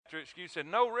excuse. Said,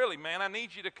 no, really, man, I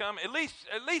need you to come. At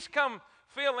least come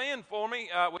fill in for me.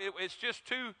 It's just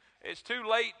it's too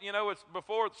late. You know, it's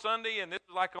before Sunday, and this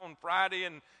is like on Friday.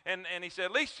 And he said,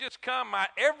 at least just come.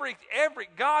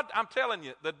 God, I'm telling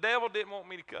you, the devil didn't want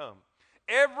me to come.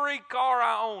 Every car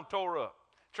I own tore up.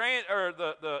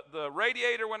 The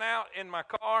radiator went out in my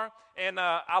car, and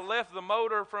I left the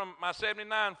motor from my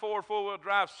 79 Ford four-wheel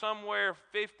drive somewhere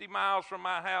 50 miles from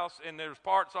my house, and there's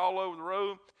parts all over the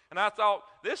road. And I thought,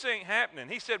 this ain't happening.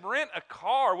 He said, rent a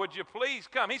car, would you please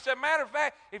come? He said, matter of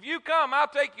fact, if you come, I'll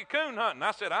take you coon hunting.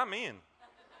 I said, I'm in.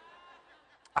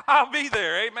 I'll be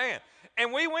there, amen.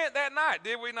 And we went that night,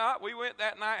 did we not? We went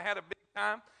that night, had a big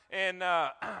time. And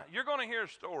you're going to hear a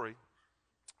story.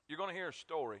 You're going to hear a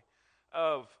story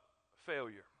of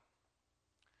failure.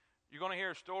 You're going to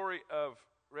hear a story of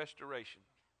restoration.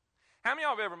 How many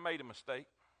of y'all have ever made a mistake?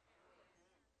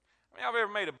 How many of y'all have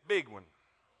ever made a big one?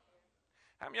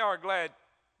 How many of y'all are glad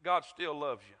God still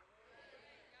loves you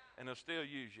and he'll still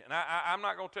use you? And I'm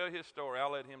not going to tell his story.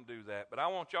 I'll let him do that. But I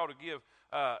want y'all to give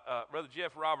Brother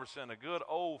Jeff Robertson a good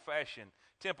old-fashioned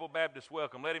Temple Baptist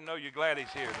welcome. Let him know you're glad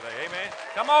he's here today. Amen.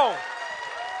 Come on.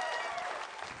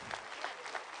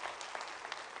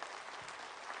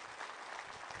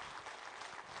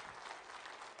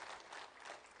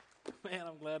 Man,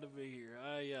 I'm glad to be here.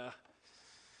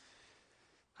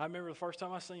 I remember the first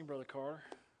time I seen Brother Carter.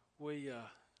 We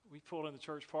pulled in the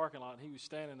church parking lot, and he was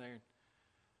standing there. And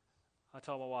I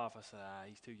told my wife, I said,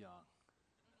 he's too young.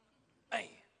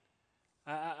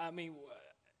 Man,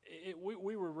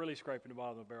 we were really scraping the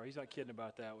bottom of the barrel. He's not kidding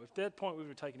about that. At that point, we would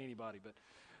have taken anybody. But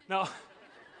no,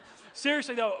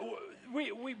 seriously though,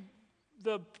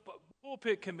 the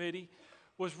pulpit committee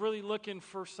was really looking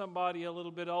for somebody a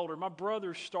little bit older. My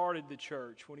brother started the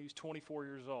church when he was 24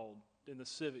 years old in the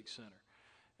Civic Center.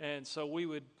 And so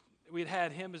we'd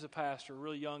had him as a pastor, a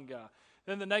really young guy.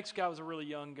 Then the next guy was a really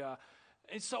young guy.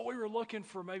 And so we were looking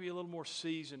for maybe a little more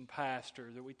seasoned pastor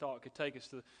that we thought could take us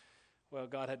to, well,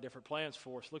 God had different plans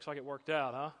for us. Looks like it worked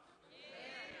out, huh?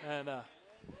 Yeah.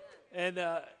 And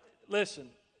listen,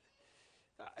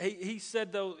 he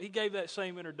said, though, he gave that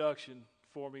same introduction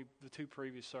for me the two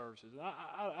previous services.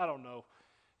 I don't know.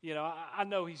 You know, I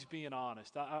know he's being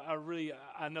honest.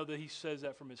 I know that he says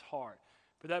that from his heart.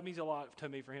 But that means a lot to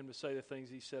me for him to say the things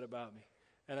he said about me.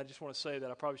 And I just want to say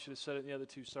that. I probably should have said it in the other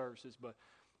two services. But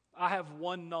I have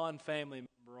one non-family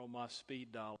member on my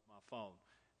speed dial on my phone,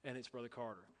 and it's Brother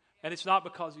Carter. And it's not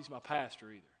because he's my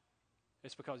pastor either.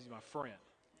 It's because he's my friend.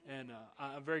 And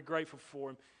I'm very grateful for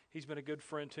him. He's been a good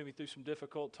friend to me through some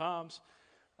difficult times.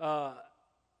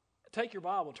 Take your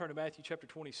Bible and turn to Matthew chapter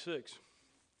 26.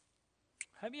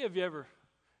 How many of you ever,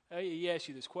 he asked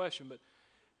you this question, but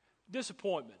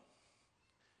disappointment.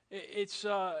 It's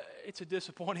a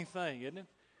disappointing thing, isn't it?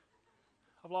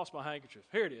 I've lost my handkerchief.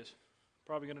 Here it is.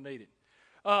 Probably going to need it.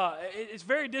 It's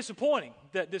very disappointing,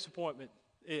 that disappointment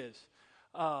is.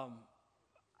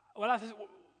 When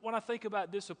I think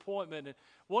about disappointment, and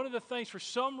one of the things, for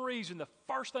some reason, the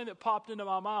first thing that popped into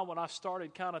my mind when I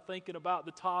started kind of thinking about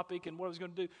the topic and what I was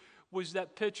going to do was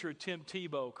that picture of Tim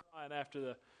Tebow crying after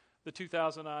the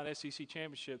 2009 SEC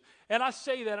championship. And I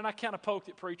say that, and I kind of poked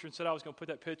at preacher and said I was going to put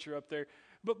that picture up there.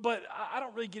 But I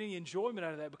don't really get any enjoyment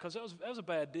out of that because that was a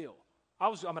bad deal.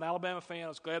 I'm an Alabama fan. I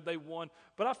was glad they won.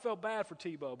 But I felt bad for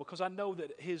Tebow because I know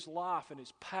that his life and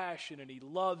his passion, and he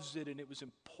loves it, and it was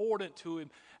important to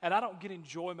him. And I don't get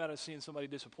enjoyment out of seeing somebody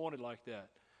disappointed like that.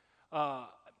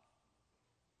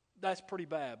 That's pretty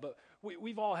bad. But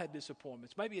we've all had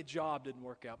disappointments. Maybe a job didn't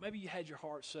work out. Maybe you had your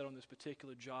heart set on this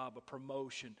particular job, a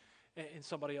promotion, and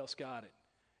somebody else got it.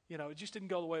 You know, it just didn't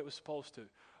go the way it was supposed to.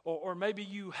 Or maybe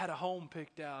you had a home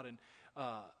picked out and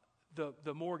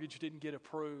the mortgage didn't get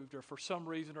approved, or for some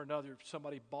reason or another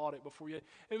somebody bought it before you.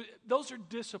 Those are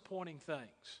disappointing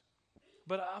things.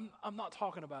 But I'm not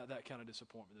talking about that kind of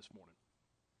disappointment this morning.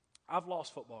 I've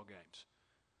lost football games.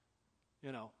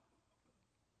 You know,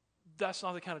 that's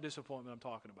not the kind of disappointment I'm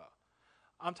talking about.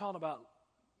 I'm talking about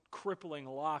crippling,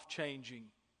 life-changing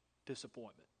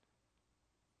disappointment.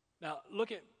 Now,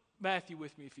 look at Matthew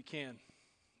with me if you can.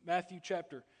 Matthew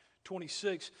chapter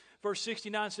 26, verse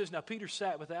 69 says, Now Peter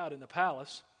sat without in the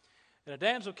palace, and a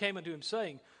damsel came unto him,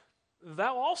 saying,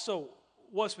 Thou also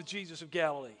wast with Jesus of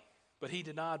Galilee. But he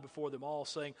denied before them all,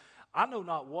 saying, I know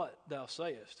not what thou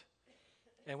sayest.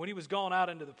 And when he was gone out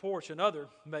into the porch, another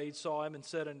maid saw him and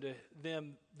said unto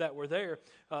them that were there,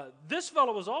 This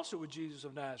fellow was also with Jesus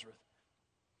of Nazareth.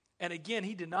 And again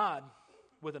he denied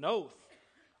with an oath,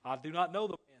 I do not know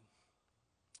the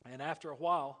man. And after a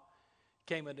while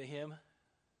came unto him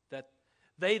that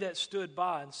they that stood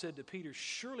by and said to Peter,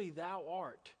 Surely thou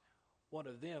art one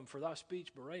of them, for thy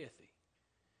speech bewrayeth thee.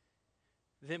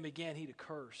 Then began he to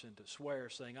curse and to swear,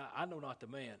 saying, I know not the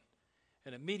man.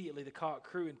 And immediately the cock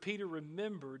crew, and Peter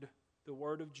remembered the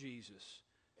word of Jesus,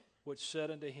 which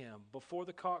said unto him, Before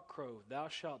the cock crow, thou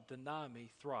shalt deny me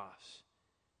thrice.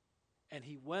 And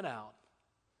he went out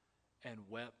and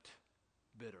wept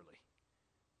bitterly.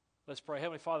 Let's pray.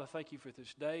 Heavenly Father, thank you for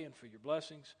this day and for your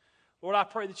blessings. Lord, I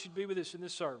pray that you'd be with us in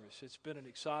this service. It's been an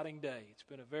exciting day. It's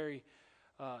been a very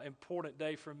important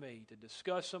day for me to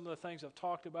discuss some of the things I've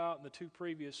talked about in the two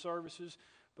previous services.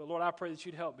 But Lord, I pray that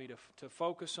you'd help me to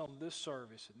focus on this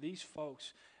service and these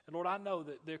folks. And Lord, I know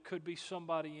that there could be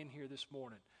somebody in here this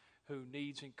morning who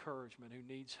needs encouragement, who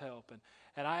needs help.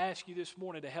 And I ask you this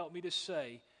morning to help me to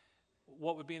say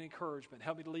what would be an encouragement.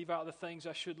 Help me to leave out the things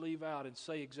I should leave out and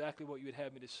say exactly what you would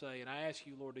have me to say. And I ask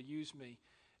you, Lord, to use me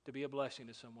to be a blessing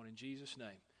to someone. In Jesus' name,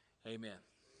 amen.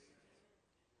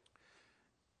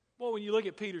 Well, when you look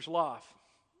at Peter's life,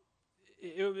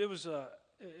 it was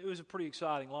a pretty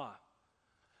exciting life.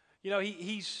 You know,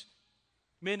 he's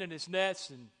mending his nets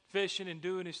and fishing and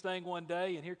doing his thing one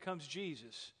day, and here comes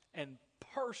Jesus and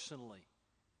personally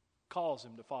calls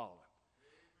him to follow him.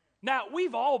 Now,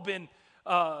 we've all been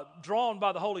drawn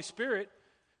by the Holy Spirit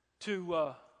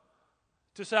to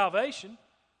salvation,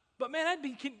 but man,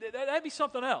 that'd be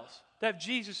something else to have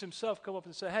Jesus himself come up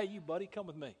and say, "Hey, you buddy, come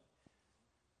with me."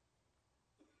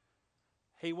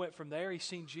 He went from there. He's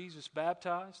seen Jesus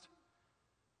baptized.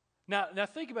 Now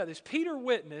think about this. Peter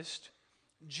witnessed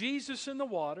Jesus in the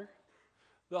water,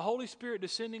 the Holy Spirit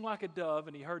descending like a dove,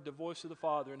 and he heard the voice of the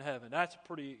Father in heaven. That's a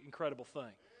pretty incredible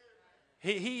thing.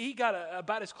 He got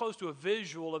about as close to a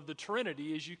visual of the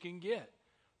Trinity as you can get.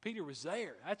 Peter was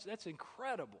there. That's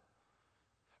incredible.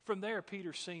 From there,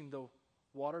 Peter's seen the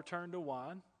water turn to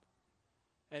wine,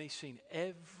 and he's seen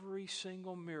every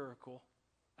single miracle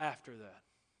after that.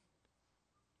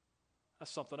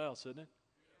 That's something else, isn't it?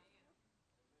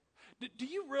 Do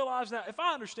you realize now, if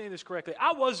I understand this correctly,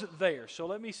 I wasn't there, so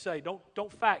let me say,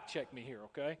 don't fact check me here,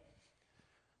 okay?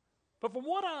 But from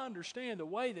what I understand, the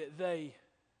way that they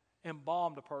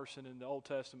embalmed a person in the Old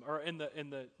Testament, or in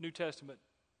the New Testament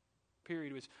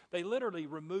period, was they literally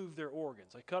removed their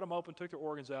organs. They cut them open, took their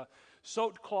organs out,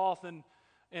 soaked cloth and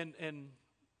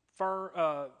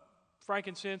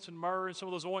frankincense and myrrh and some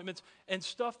of those ointments, and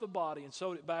stuffed the body and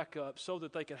sewed it back up so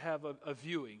that they could have a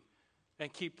viewing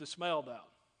and keep the smell down.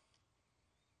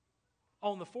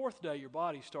 On the fourth day, your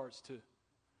body starts to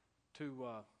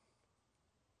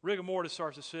rigor mortis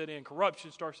starts to sit in,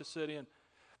 corruption starts to sit in.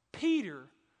 Peter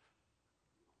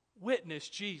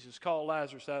witnessed Jesus call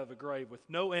Lazarus out of the grave with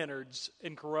no innards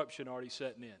and corruption already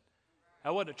setting in.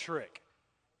 That wasn't a trick.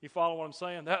 You follow what I'm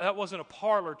saying? That wasn't a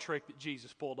parlor trick that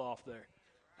Jesus pulled off there.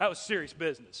 That was serious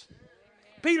business.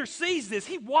 Peter sees this.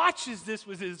 He watches this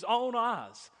with his own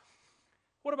eyes.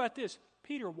 What about this?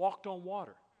 Peter walked on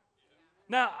water.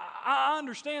 Now, I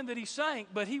understand that he sank,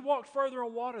 but he walked further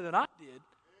on water than I did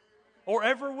or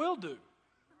ever will do.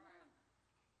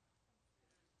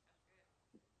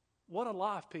 What a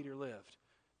life Peter lived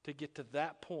to get to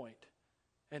that point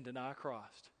and deny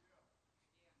Christ.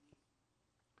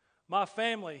 My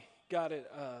family got it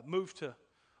moved to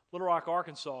Little Rock,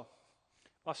 Arkansas.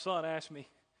 My son asked me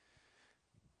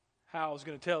how I was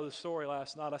going to tell this story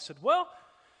last night. I said, well,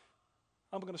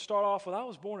 I'm going to start off with I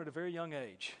was born at a very young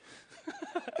age.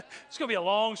 It's going to be a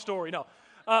long story. No.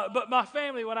 But my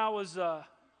family, when I was,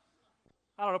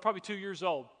 probably 2 years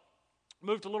old,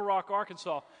 moved to Little Rock,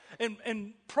 Arkansas.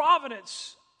 And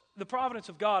providence, the providence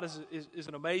of God is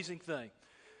an amazing thing.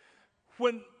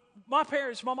 When my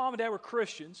mom and dad were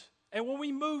Christians, and when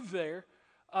we moved there,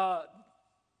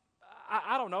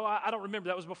 I don't know. I don't remember.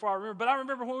 That was before I remember. But I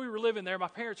remember when we were living there, my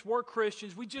parents were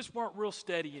Christians. We just weren't real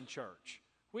steady in church.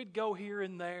 We'd go here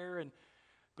and there.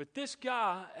 But this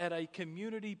guy at a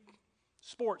community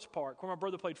sports park where my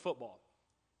brother played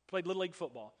Little League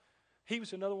football, he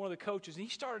was another one of the coaches, and he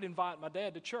started inviting my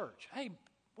dad to church. Hey, why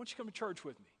don't you come to church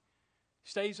with me?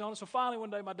 Stays on it. So finally one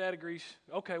day my dad agrees,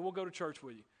 okay, we'll go to church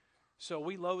with you. So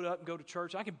we load up and go to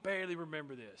church. I can barely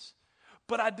remember this.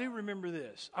 But I do remember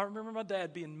this. I remember my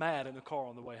dad being mad in the car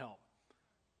on the way home.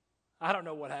 I don't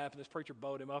know what happened. This preacher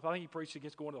bowed him up. I think he preached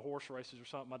against going to the horse races or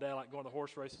something. My dad liked going to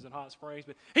horse races in Hot Springs,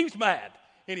 but he was mad.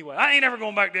 Anyway, I ain't ever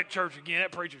going back to that church again.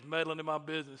 That preacher's meddling in my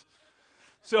business.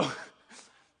 So a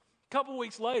couple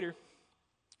weeks later,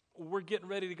 we're getting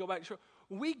ready to go back to church.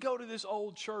 We go to this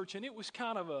old church, and it was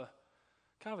kind of a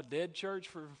dead church,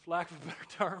 for lack of a better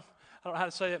term. I don't know how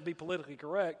to say that and be politically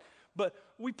correct. But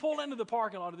we pull into the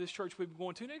parking lot of this church we've been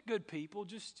going to, and they're good people.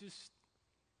 Just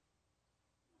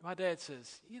my dad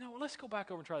says, let's go back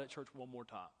over and try that church one more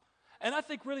time. And I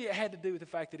think really it had to do with the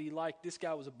fact that he liked this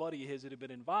guy was a buddy of his that had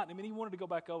been inviting him, and he wanted to go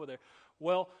back over there.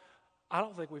 Well, I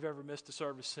don't think we've ever missed a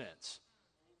service since.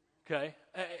 Okay?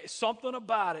 Something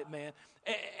about it, man.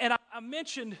 And I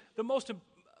mentioned the most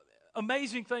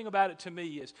amazing thing about it to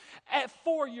me is at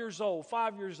 4 years old,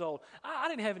 5 years old, I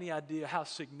didn't have any idea how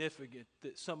significant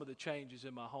that some of the changes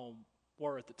in my home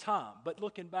were at the time. But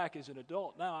looking back as an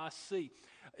adult, now I see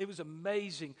it was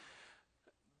amazing.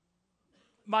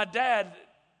 My dad,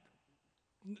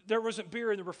 there wasn't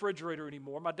beer in the refrigerator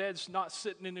anymore. My dad's not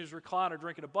sitting in his recliner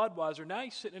drinking a Budweiser. Now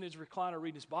he's sitting in his recliner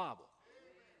reading his Bible.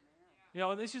 You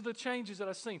know, and these are the changes that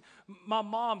I've seen. My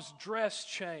mom's dress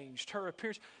changed, her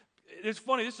appearance. It's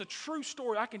funny, this is a true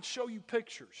story. I can show you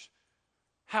pictures.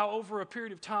 How over a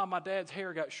period of time my dad's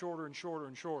hair got shorter and shorter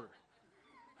and shorter.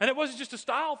 And it wasn't just a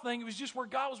style thing, it was just where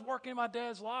God was working in my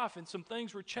dad's life and some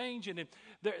things were changing and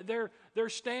their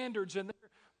standards and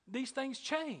these things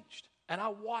changed. And I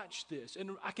watched this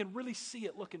and I can really see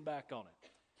it looking back on it.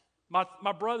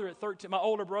 My brother at 13, my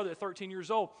older brother at 13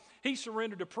 years old, he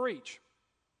surrendered to preach.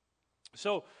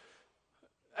 So,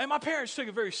 and my parents took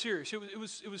it very serious.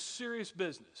 It was serious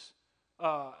business.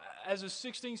 As a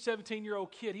 16,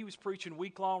 17-year-old kid, he was preaching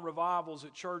week-long revivals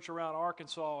at church around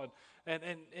Arkansas, and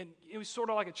it was sort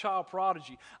of like a child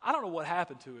prodigy. I don't know what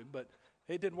happened to him, but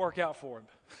it didn't work out for him.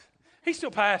 He's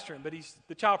still pastoring, but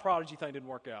the child prodigy thing didn't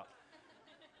work out.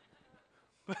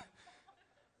 But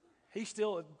he's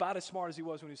still about as smart as he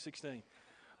was when he was 16.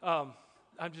 I'm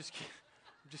just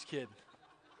kidding.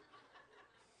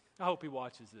 I hope he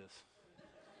watches this.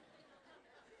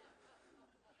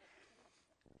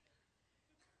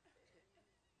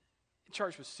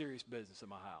 Church was serious business in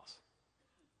my house.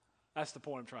 That's the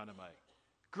point I'm trying to make.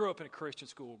 Grew up in a Christian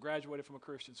school, graduated from a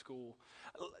Christian school.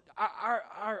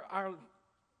 Our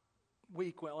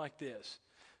week went like this.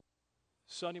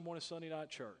 Sunday morning, Sunday night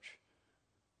church.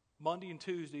 Monday and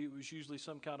Tuesday, it was usually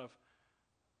some kind of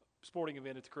sporting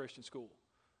event at the Christian school.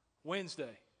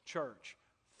 Wednesday, church.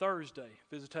 Thursday,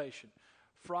 visitation.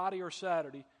 Friday or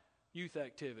Saturday, youth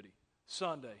activity.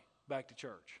 Sunday, back to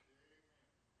church.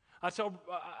 I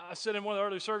said in one of the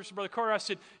early services, Brother Carter, I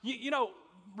said, you know,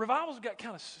 revivals got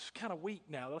kind of weak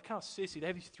now. They're kind of sissy. They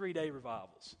have these 3-day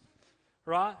revivals,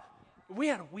 right? We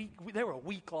had a week. They were a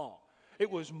week long.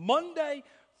 It was Monday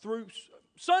through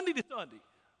Sunday to Sunday.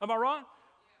 Am I right?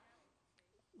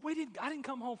 I didn't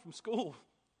come home from school.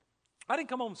 I didn't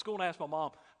come home from school and ask my mom,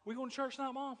 "We going to church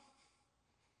tonight, Mom?"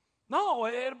 No,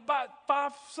 at about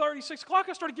 5:30, 6 o'clock,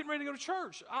 I started getting ready to go to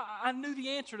church. I knew the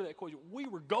answer to that question. We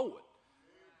were going.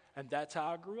 And that's how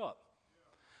I grew up.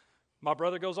 My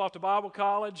brother goes off to Bible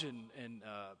college and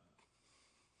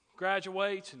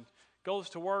graduates and goes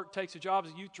to work, takes a job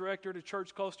as a youth director at a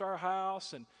church close to our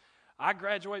house. And I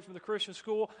graduate from the Christian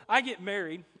school. I get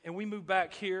married, and we move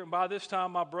back here. And by this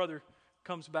time, my brother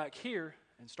comes back here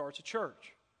and starts a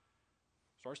church.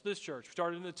 Starts this church. We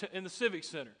started in the Civic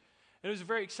Center. And it was a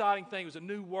very exciting thing. It was a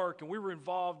new work, and we were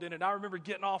involved in it. And I remember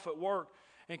getting off at work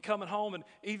and coming home, and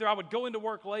either I would go into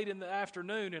work late in the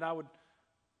afternoon, and I would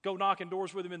go knocking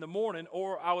doors with him in the morning,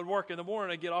 or I would work in the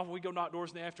morning and get off, and we'd go knock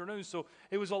doors in the afternoon. So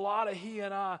it was a lot of he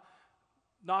and I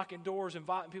knocking doors,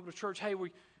 inviting people to church. Hey,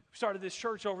 we started this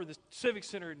church over at the Civic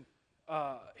Center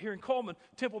here in Coleman,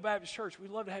 Temple Baptist Church.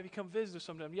 We'd love to have you come visit us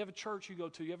sometime. You have a church you go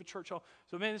to. You have a church home.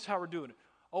 So, man, this is how we're doing it.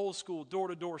 Old school,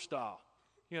 door-to-door style,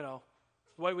 you know,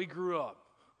 the way we grew up.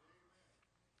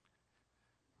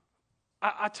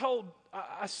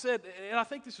 I said, and I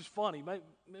think this is funny.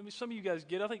 Maybe some of you guys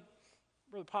get it. I think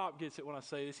Brother Pop gets it when I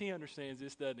say this. He understands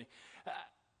this, doesn't he?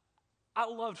 I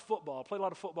loved football. I played a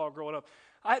lot of football growing up.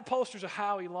 I had posters of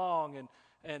Howie Long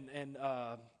and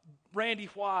Randy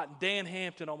White and Dan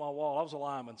Hampton on my wall. I was a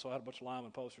lineman, so I had a bunch of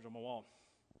lineman posters on my wall.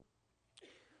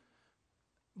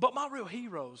 But my real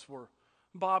heroes were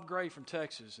Bob Gray from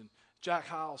Texas and Jack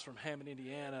Hiles from Hammond,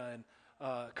 Indiana, and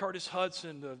Curtis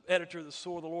Hudson, the editor of the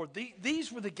Sword of the Lord.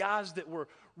 These were the guys that were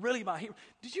really my heroes.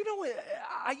 Did you know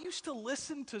I used to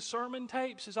listen to sermon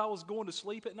tapes as I was going to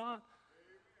sleep at night?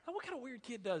 Now, what kind of weird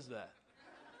kid does that?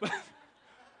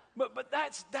 but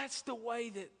that's the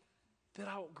way that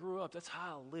I grew up. That's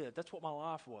how I lived. That's what my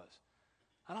life was.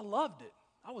 And I loved it.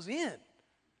 I was in.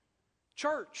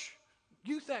 Church,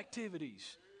 youth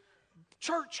activities,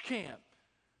 church camp.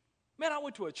 Man, I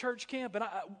went to a church camp and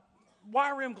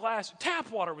wire rim glass, tap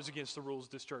water was against the rules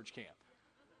of this church camp.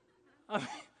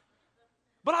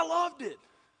 But I loved it.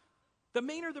 The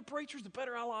meaner the preachers, the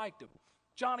better I liked him.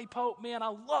 Johnny Pope, man, I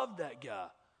loved that guy.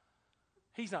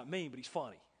 He's not mean, but he's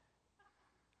funny.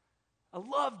 I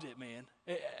loved it, man.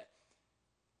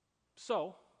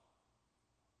 So,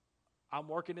 I'm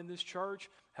working in this church,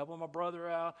 helping my brother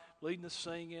out, leading the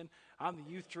singing. I'm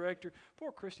the youth director.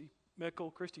 Poor Christy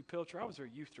Mickle, Christy Pilcher, I was their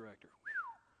youth director.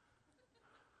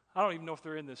 I don't even know if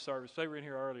they're in this service. They were in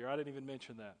here earlier. I didn't even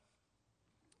mention that.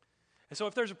 And so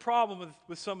if there's a problem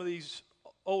with some of these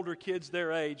older kids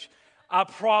their age, I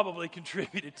probably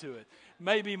contributed to it.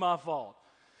 May be my fault.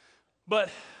 But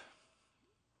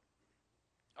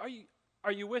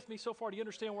are you with me so far? Do you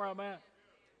understand where I'm at?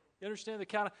 You understand the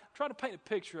kind of, I'm trying to paint a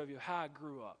picture of you, how I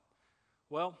grew up.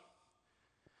 Well,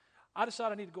 I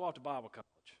decided I need to go off to Bible college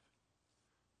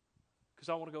because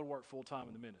I want to go to work full time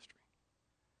in the ministry.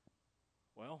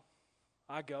 Well,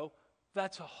 I go.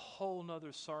 That's a whole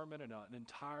nother sermon and an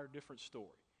entire different story.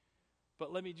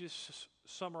 But let me just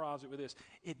summarize it with this.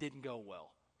 It didn't go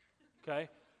well. Okay?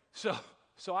 So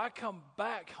I come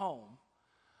back home,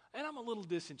 and I'm a little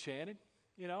disenchanted.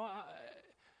 You know,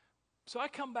 so I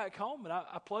come back home, and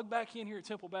I plug back in here at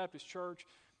Temple Baptist Church,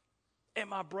 and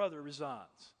my brother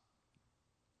resigns.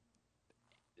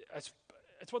 That's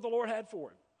what the Lord had for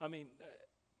him. I mean,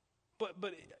 but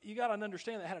you got to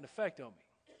understand that had an effect on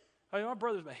me. I mean, my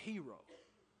brother's my hero.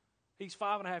 He's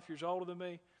 5.5 years older than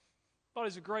me. Thought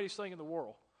he's the greatest thing in the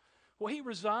world. Well, he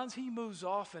resigns. He moves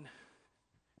off, and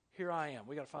here I am.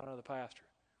 We got to find another pastor.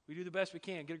 We do the best we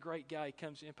can. Get a great guy. He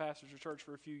comes in, pastors our church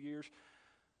for a few years.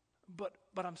 But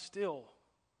I'm still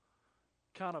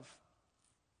kind of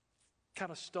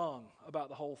stung about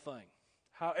the whole thing,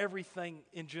 how everything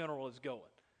in general is going.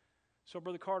 So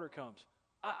Brother Carter comes.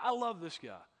 I love this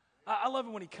guy. I love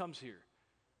him when he comes here.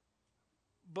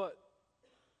 But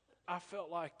I felt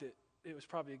like that it was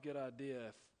probably a good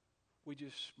idea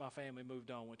if my family moved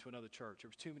on, went to another church. There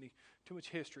was too much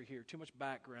history here, too much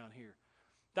background here.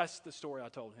 That's the story I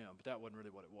told him, but that wasn't really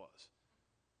what it was.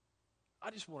 I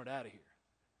just wanted out of here.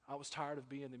 I was tired of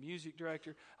being the music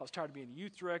director. I was tired of being the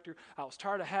youth director. I was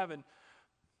tired of having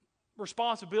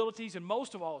responsibilities, and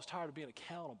most of all, I was tired of being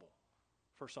accountable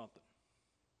for something.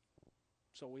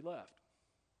 So we left.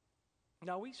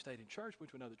 Now, we stayed in church,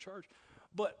 went to another church,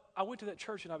 but I went to that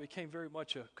church and I became very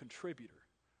much a contributor.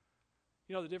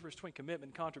 You know the difference between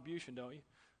commitment and contribution, don't you?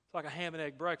 It's like a ham and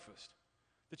egg breakfast.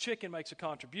 The chicken makes a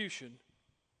contribution.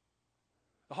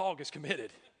 The hog is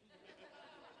committed.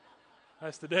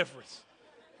 That's the difference.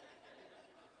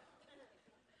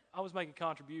 I was making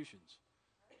contributions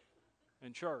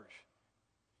in church.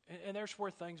 And there's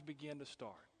where things begin to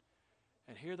start.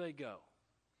 And here they go,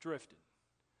 drifting.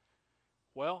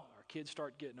 Well, our kids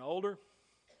start getting older.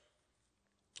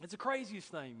 It's the craziest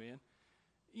thing, man.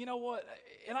 You know what?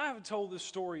 And I haven't told this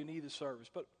story in either service,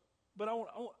 but I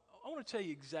want to tell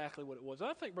you exactly what it was.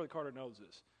 I think Brother Carter knows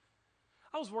this.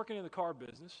 I was working in the car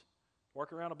business,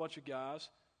 working around a bunch of guys,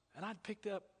 and I'd picked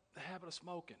up the habit of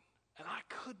smoking. And I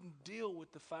couldn't deal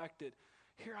with the fact that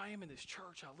here I am in this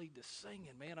church. I lead the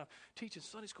singing, man. I'm teaching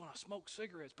Sunday school and I smoke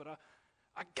cigarettes, but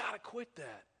I got to quit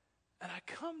that. And I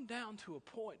come down to a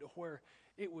point where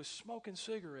it was smoking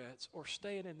cigarettes or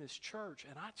staying in this church,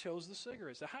 and I chose the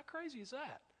cigarettes. Now, how crazy is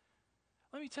that?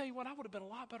 Let me tell you what, I would have been a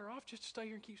lot better off just to stay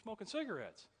here and keep smoking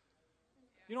cigarettes.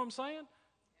 You know what I'm saying?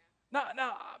 Now,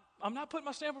 I'm not putting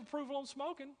my stamp of approval on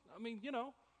smoking. I mean, you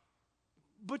know.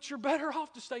 But you're better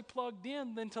off to stay plugged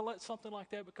in than to let something like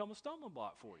that become a stumbling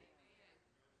block for you.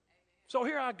 So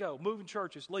here I go, moving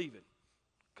churches, leaving,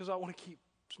 because I want to keep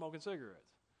smoking cigarettes.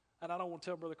 And I don't want to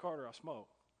tell Brother Carter I smoke.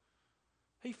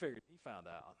 He figured, he found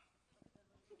out.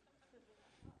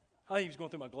 I think he was going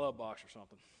through my glove box or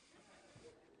something.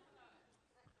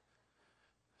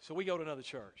 So we go to another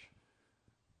church.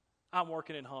 I'm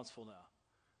working in Huntsville now.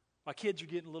 My kids are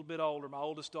getting a little bit older. My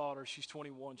oldest daughter, she's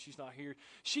 21. She's not here.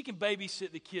 She can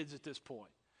babysit the kids at this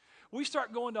point. We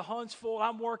start going to Huntsville.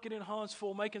 I'm working in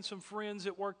Huntsville, making some friends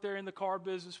that work there in the car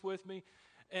business with me.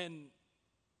 And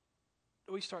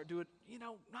we start doing,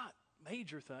 not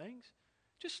major things,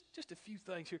 just a few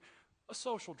things here. A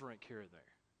social drink here and there.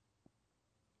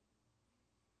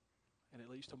 And it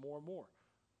leads to more and more.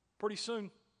 Pretty soon,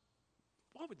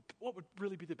 what would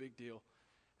really be the big deal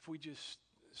if we just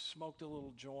smoked a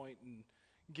little joint and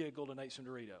giggled and ate some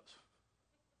Doritos?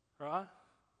 Right?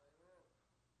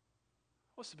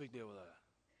 What's the big deal with that?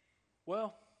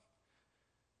 Well,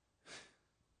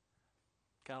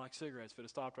 kind of like cigarettes. If it had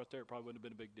stopped right there, it probably wouldn't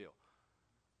have been a big deal.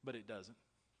 But it doesn't.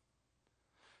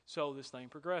 So this thing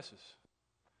progresses.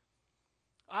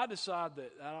 I decide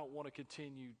that I don't want to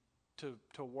continue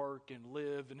to work and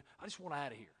live, and I just want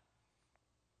out of here.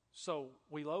 So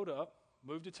we load up,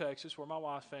 move to Texas, where my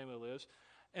wife's family lives,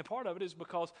 and part of it is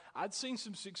because I'd seen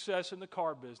some success in the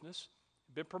car business,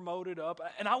 been promoted up,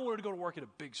 and I wanted to go to work at a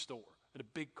big store, at a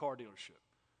big car dealership.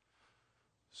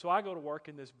 So I go to work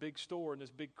in this big store, in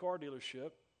this big car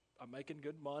dealership. I'm making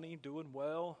good money, doing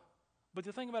well. But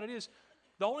the thing about it is,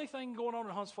 the only thing going on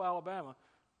in Huntsville, Alabama,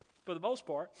 for the most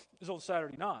part, is on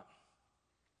Saturday night.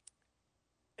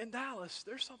 in Dallas,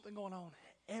 there's something going on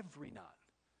every night.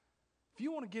 If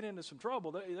you want to get into some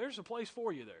trouble, there's a place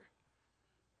for you there.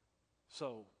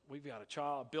 So we've got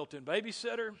a built-in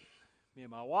babysitter. Me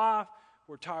and my wife,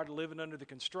 we're tired of living under the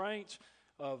constraints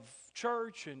of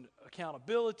church and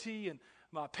accountability, and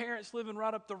my parents living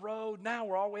right up the road. Now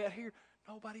we're all the way out here.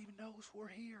 Nobody even knows we're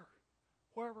here,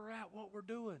 where we're at, what we're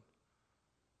doing.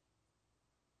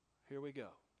 Here we go.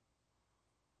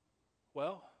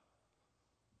 Well,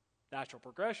 natural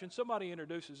progression, somebody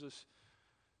introduces us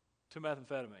to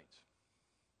methamphetamines.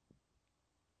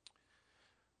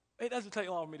 It doesn't take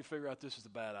long for me to figure out this is a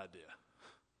bad idea,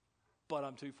 but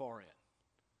I'm too far in.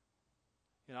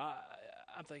 You know,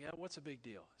 I'm thinking, what's the big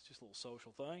deal? It's just a little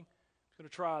social thing. I'm going to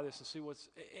try this and see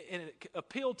and it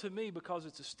appealed to me because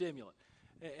it's a stimulant.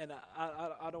 And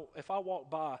I don't, if I walk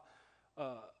by,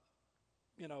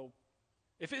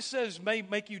 if it says may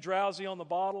make you drowsy on the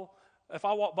bottle, if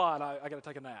I walk by it, I got to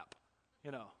take a nap,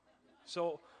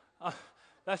 So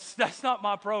that's not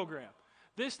my program.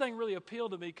 This thing really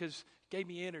appealed to me because it gave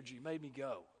me energy, made me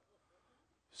go.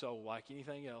 So like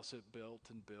anything else, it built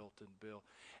and built and built.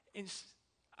 And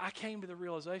I came to the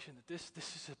realization that this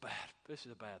is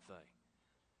a bad thing.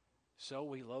 So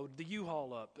we loaded the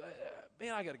U-Haul up.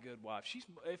 Man, I got a good wife.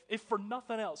 If for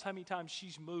nothing else, how many times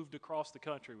she's moved across the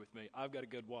country with me, I've got a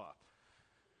good wife.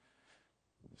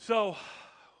 So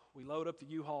we load up the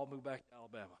U-Haul, move back to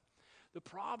Alabama. The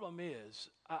problem is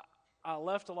I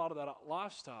left a lot of that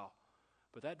lifestyle,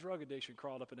 but that drug addiction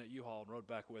crawled up in that U-Haul and rode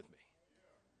back with me.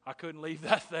 I couldn't leave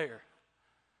that there.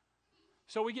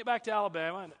 So we get back to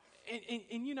Alabama,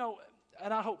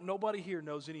 and I hope nobody here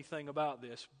knows anything about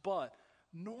this, but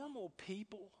normal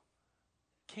people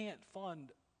can't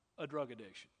fund a drug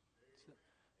addiction.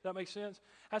 Does that make sense?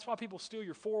 That's why people steal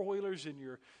your four-wheelers and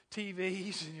your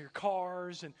TVs and your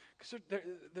cars, and because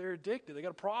they're addicted. They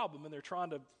got a problem, and they're trying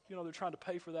to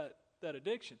pay for that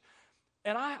addiction.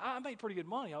 And I made pretty good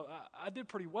money. I did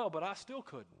pretty well, but I still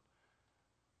couldn't.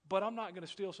 But I'm not going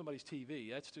to steal somebody's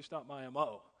TV. That's just not my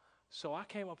MO. So I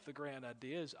came up with the grand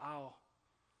idea is I'll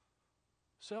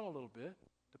sell a little bit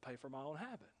to pay for my own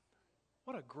habit.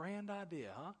 What a grand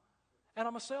idea, huh? And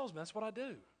I'm a salesman. That's what I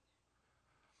do.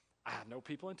 I know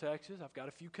people in Texas. I've got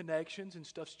a few connections, and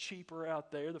stuff's cheaper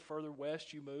out there the further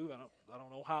west you move. I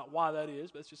don't know why that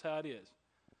is, but it's just how it is.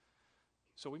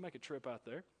 So we make a trip out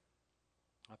there.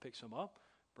 I pick some up,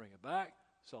 bring it back,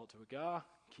 sell it to a guy,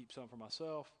 keep some for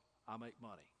myself. I make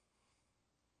money.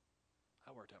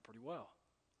 That worked out pretty well.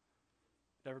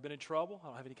 Never been in trouble. I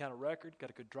don't have any kind of record. Got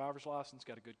a good driver's license,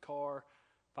 got a good car.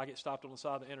 If I get stopped on the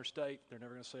side of the interstate, they're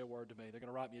never going to say a word to me. They're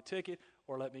going to write me a ticket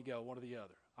or let me go, one or the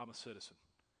other. I'm a citizen.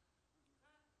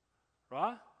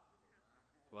 Right?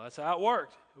 Well, that's how it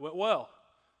worked. It went well.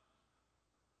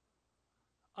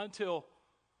 Until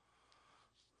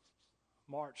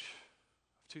March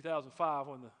of 2005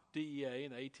 when the DEA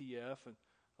and the ATF and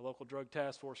the local drug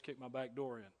task force kicked my back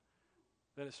door in.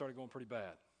 Then it started going pretty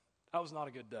bad. That was not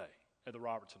a good day at the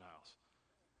Robertson house.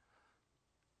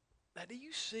 Now, do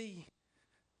you see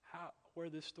where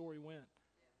this story went?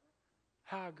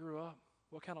 How I grew up,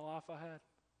 what kind of life I had,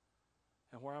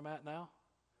 and where I'm at now?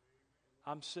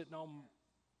 I'm sitting on...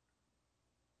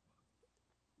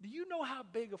 Do you know how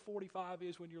big a 45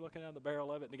 is when you're looking down the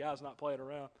barrel of it and the guy's not playing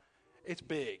around? It's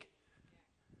big.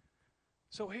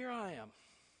 So here I am.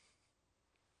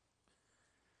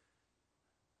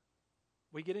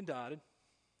 We get indicted.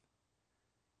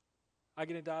 I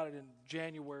get indicted in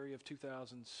January of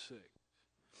 2006.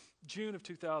 June of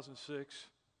 2006,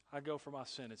 I go for my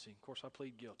sentencing. Of course, I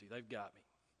plead guilty. They've got me.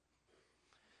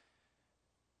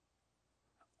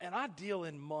 And I deal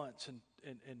in months and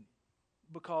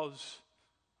because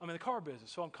I'm in the car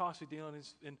business, so I'm constantly dealing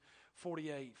in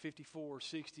 48, 54,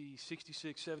 60,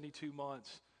 66, 72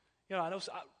 months. I know,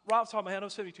 right off the top of my head, I know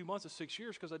 72 months is 6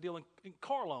 years because I deal in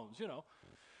car loans,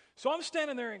 So I'm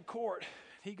standing there in court.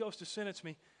 He goes to sentence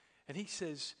me, and he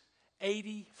says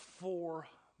 84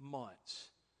 months.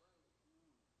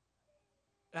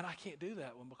 And I can't do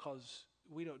that one because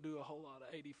we don't do a whole lot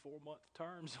of 84-month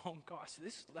terms on cars.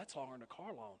 That's longer than a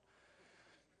car loan.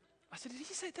 I said, did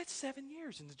he say that's 7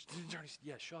 years? And the attorney said,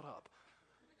 yeah, shut up.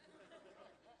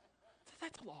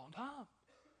 That's a long time.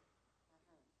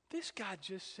 This guy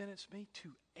just sentenced me to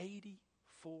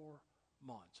 84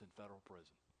 months in federal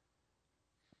prison.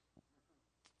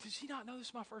 Does he not know this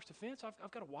is my first offense?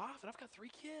 I've got a wife and I've got 3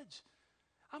 kids.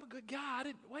 I'm a good guy.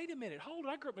 Wait a minute. Hold it.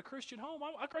 I grew up in a Christian home.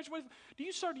 I graduated. Do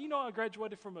you know I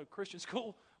graduated from a Christian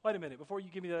school? Wait a minute. Before you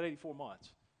give me that 84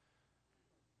 months.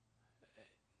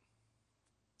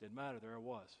 Didn't matter. There I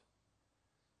was.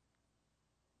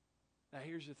 Now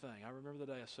here's the thing. I remember the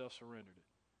day I self-surrendered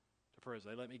it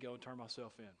prison. They let me go and turn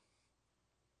myself in. I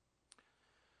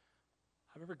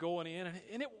remember going in,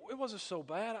 and it wasn't so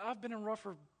bad. I've been in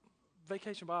rougher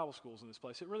vacation Bible schools in this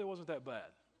place. It really wasn't that bad.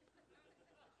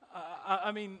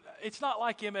 I mean, it's not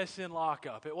like MSN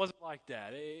lockup. It wasn't like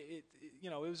that. It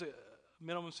was a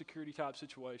minimum security type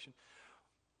situation.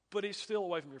 But it's still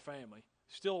away from your family,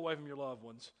 still away from your loved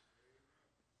ones.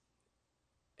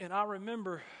 And I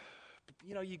remember,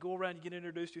 you go around, you get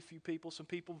introduced to a few people. Some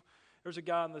people, there's a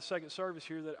guy in the second service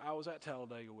here that I was at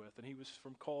Talladega with, and he was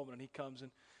from Coleman, and he comes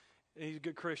in, and he's a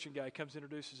good Christian guy. He comes,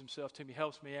 introduces himself to me,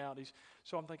 helps me out.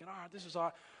 So I'm thinking, all right, this is all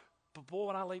right. But boy,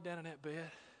 when I laid down in that bed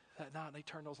that night and they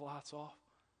turned those lights off,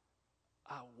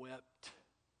 I wept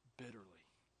bitterly.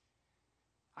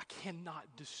 I cannot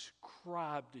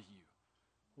describe to you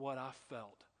what I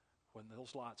felt when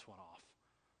those lights went off.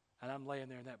 And I'm laying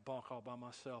there in that bunk all by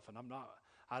myself, and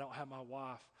I don't have my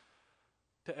wife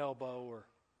to elbow or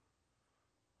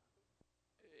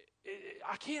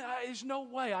there's no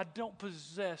way I don't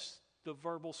possess the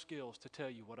verbal skills to tell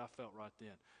you what I felt right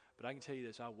then. But I can tell you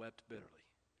this, I wept bitterly.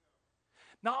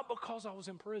 Not because I was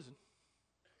in prison,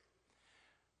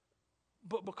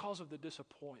 but because of the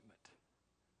disappointment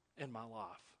in my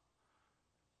life.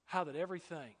 How that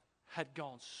everything had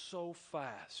gone so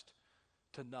fast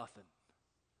to nothing.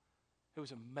 It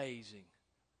was amazing,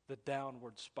 the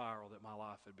downward spiral that my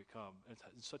life had become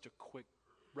in such a quick,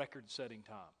 record-setting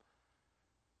time.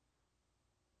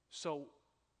 So,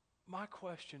 my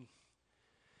question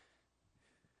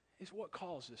is, what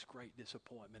caused this great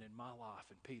disappointment in my life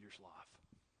and Peter's life?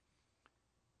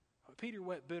 Peter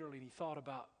wept bitterly and he thought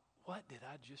about, what did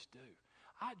I just do?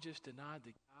 I just denied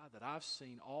the guy that I've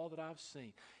seen, all that I've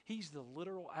seen. He's the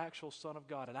literal, actual Son of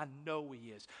God, and I know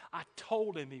he is. I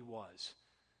told him he was.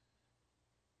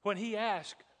 When he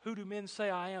asked, who do men say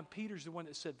I am? Peter's the one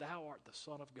that said, thou art the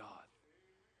Son of God.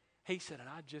 He said, and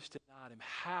I just denied him.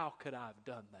 How could I have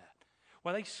done that?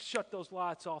 When they shut those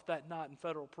lights off that night in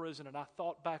federal prison and I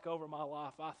thought back over my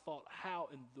life, I thought, how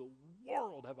in the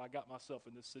world have I got myself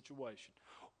in this situation?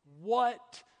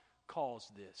 What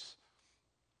caused this?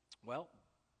 Well,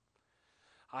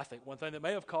 I think one thing that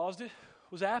may have caused it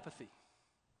was apathy.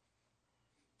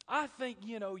 I think,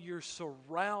 you're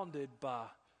surrounded by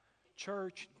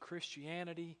church and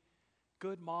Christianity,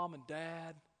 good mom and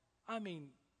dad. I mean,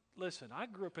 listen, I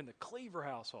grew up in the Cleaver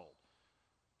household.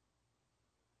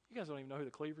 You guys don't even know who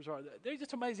the Cleavers are. It's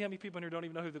just amazing how many people in here don't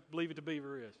even know who the Believe It to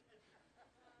Beaver is.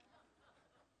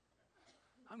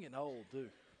 I'm getting old, too.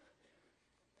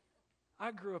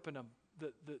 I grew up in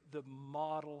the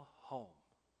model home.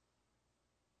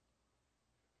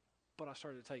 But I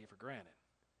started to take it for granted.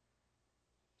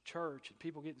 Church and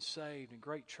people getting saved and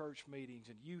great church meetings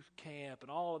and youth camp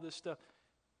and all of this stuff,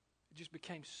 it just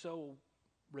became so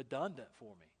redundant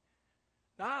for me.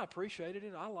 Now, I appreciated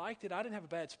it. I liked it. I didn't have a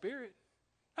bad spirit.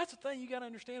 That's the thing you got to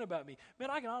understand about me. Man,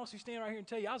 I can honestly stand right here and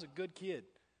tell you I was a good kid.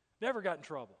 Never got in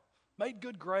trouble. Made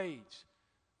good grades.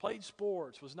 Played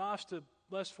sports. Was nice to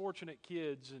less fortunate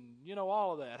kids and,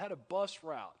 all of that. Had a bus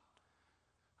route.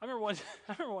 I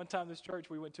remember one time this church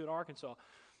we went to in Arkansas,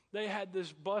 they had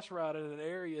this bus route in an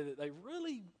area that they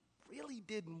really, really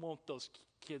didn't want those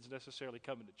kids necessarily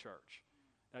coming to church.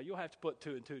 Now, you'll have to put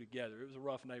two and two together. It was a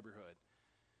rough neighborhood.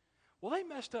 Well, they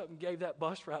messed up and gave that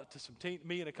bus route to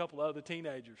me and a couple of other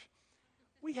teenagers.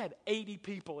 We had 80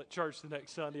 people at church the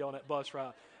next Sunday on that bus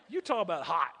route. You talk about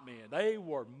hot, man. They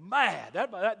were mad.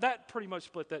 That pretty much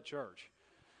split that church.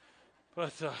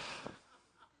 But,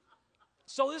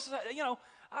 so this is,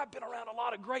 I've been around a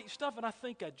lot of great stuff, and I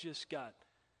think I just got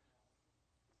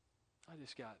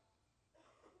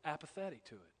apathetic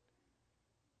to it.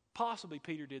 Possibly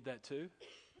Peter did that too.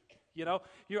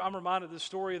 I'm reminded of the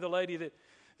story of the lady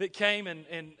that came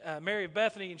and Mary of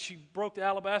Bethany, and she broke the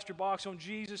alabaster box on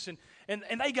Jesus, and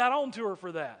they got on to her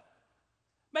for that.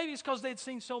 Maybe it's because they'd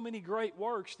seen so many great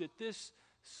works that this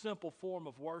simple form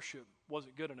of worship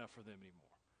wasn't good enough for them anymore.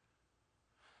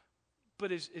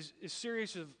 But as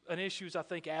serious of an issue as I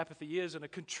think apathy is, and a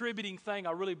contributing thing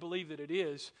I really believe that it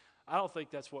is, I don't think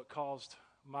that's what caused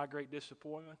my great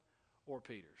disappointment or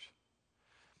Peter's.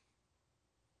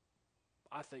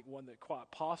 I think one that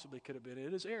quite possibly could have been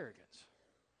it is arrogance.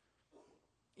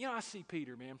 I see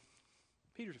Peter, man.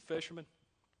 Peter's a fisherman,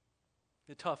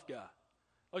 a tough guy.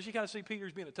 You kind of see Peter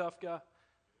as being a tough guy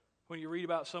when you read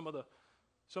about some of the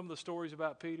stories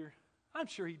about Peter. I'm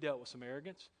sure he dealt with some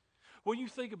arrogance. When you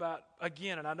think about,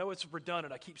 again, and I know it's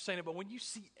redundant, I keep saying it, but when you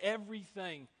see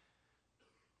everything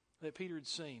that Peter had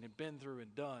seen and been through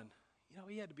and done,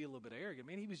 he had to be a little bit arrogant.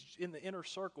 Man, he was in the inner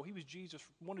circle. He was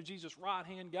one of Jesus'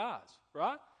 right-hand guys,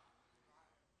 right?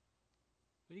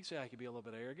 You can say I could be a little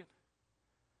bit arrogant.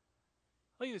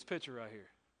 Look at this picture right here.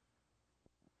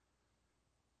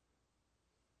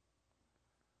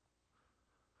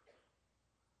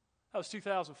 That was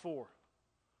 2004.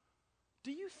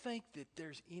 Do you think that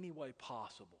there's any way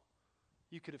possible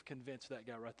you could have convinced that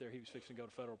guy right there he was fixing to go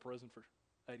to federal prison for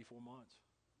 84 months?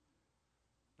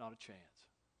 Not a chance.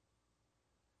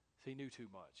 He knew too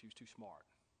much. He was too smart.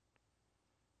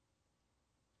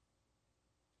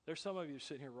 There's some of you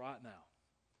sitting here right now.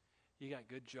 You got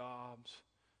good jobs.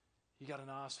 You got a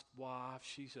nice wife.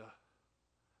 She's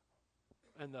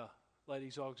in the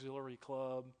ladies' auxiliary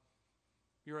club.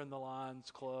 You're in the Lions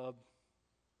Club.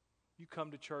 You come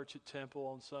to church at Temple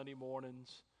on Sunday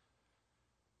mornings.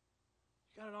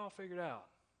 You got it all figured out.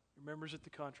 You're members at the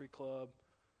country club.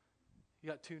 You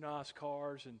got 2 nice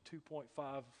cars and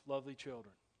 2.5 lovely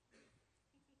children.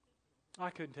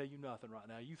 I couldn't tell you nothing right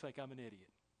now. You think I'm an idiot.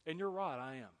 And you're right,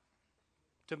 I am.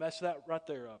 To mess that right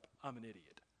there up, I'm an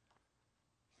idiot.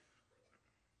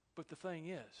 But the thing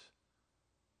is,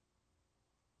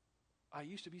 I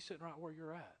used to be sitting right where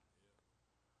you're at.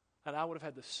 And I would have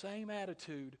had the same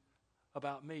attitude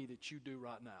about me that you do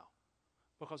right now.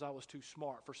 Because I was too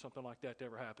smart for something like that to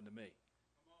ever happen to me.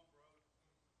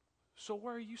 So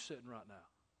where are you sitting right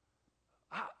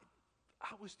now?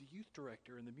 I was the youth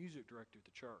director and the music director at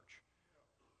the church.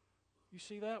 You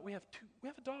see that? We have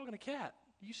a dog and a cat.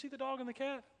 Do you see the dog and the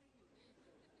cat?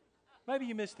 Maybe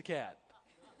you missed the cat.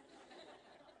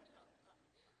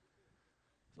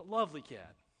 It's a lovely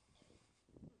cat.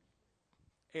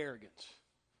 Arrogance.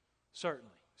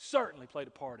 Certainly played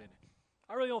a part in it.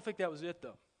 I really don't think that was it,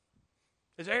 though.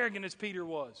 As arrogant as Peter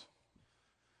was.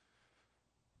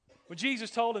 When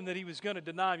Jesus told him that he was going to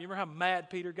deny him, you remember how mad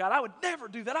Peter got? I would never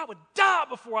do that. I would die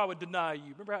before I would deny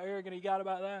you. Remember how arrogant he got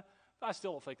about that? I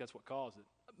still don't think that's what caused it.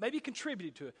 Maybe it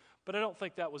contributed to it, but I don't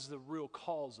think that was the real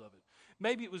cause of it.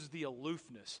 Maybe it was the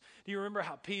aloofness. Do you remember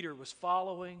how Peter was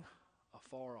following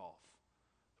afar off?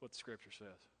 That's what the Scripture says.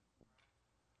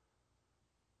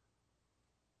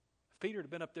 If Peter had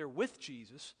been up there with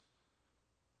Jesus,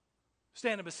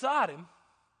 standing beside him,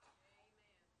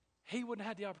 he wouldn't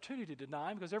have had the opportunity to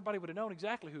deny him because everybody would have known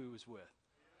exactly who he was with.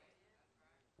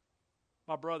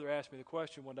 My brother asked me the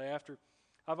question one day after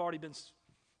I've already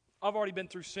been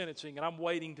through sentencing and I'm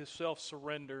waiting to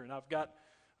self-surrender and I've got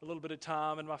a little bit of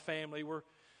time in my family.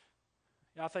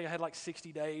 I think I had like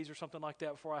 60 days or something like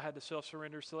that before I had to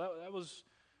self-surrender. So that was,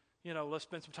 let's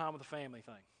spend some time with the family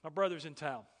thing. My brother's in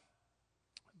town.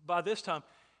 By this time,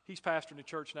 he's pastoring a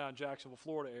church now in Jacksonville,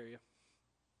 Florida area.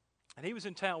 And he was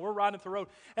in town. We're riding up the road.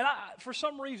 And for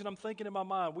some reason, I'm thinking in my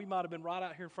mind, we might have been right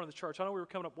out here in front of the church. I know we were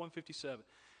coming up 157.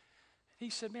 He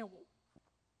said, man,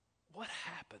 what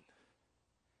happened?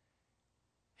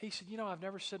 He said, I've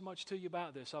never said much to you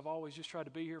about this. I've always just tried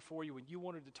to be here for you. When you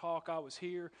wanted to talk, I was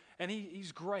here. And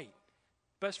he's great.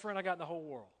 Best friend I got in the whole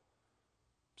world.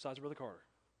 Besides Brother Carter.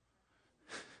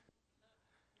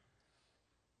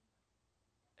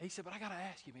 He said, but I got to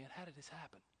ask you, man, how did this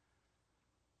happen?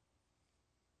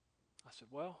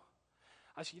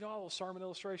 I said, all those sermon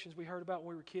illustrations we heard about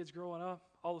when we were kids growing up,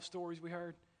 all the stories we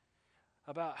heard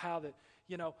about how that,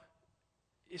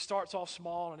 it starts off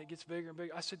small and it gets bigger and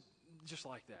bigger. I said, just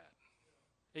like that.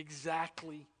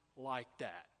 Exactly like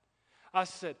that. I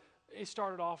said, it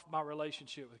started off, my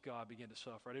relationship with God began to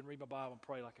suffer. I didn't read my Bible and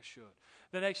pray like I should.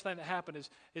 The next thing that happened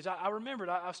is I remembered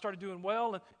I started doing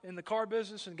well in the car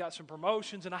business and got some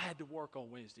promotions, and I had to work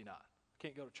on Wednesday night. I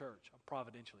can't go to church. I'm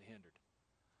providentially hindered.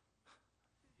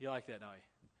 You like that, don't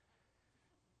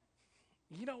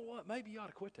you? You know what? Maybe you ought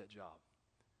to quit that job.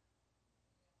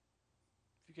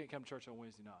 If you can't come to church on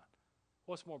Wednesday night.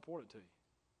 What's more important to you?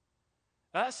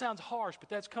 Now, that sounds harsh, but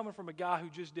that's coming from a guy who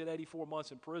just did 84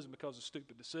 months in prison because of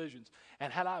stupid decisions.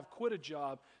 And had I have quit a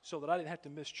job so that I didn't have to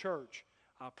miss church,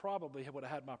 I probably would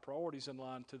have had my priorities in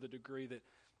line to the degree that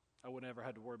I would never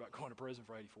have to worry about going to prison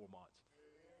for 84 months.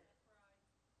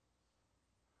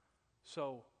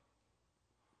 So,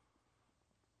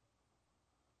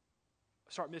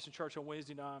 I start missing church on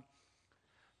Wednesday night.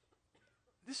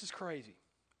 This is crazy.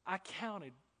 I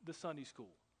counted the Sunday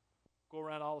school. Go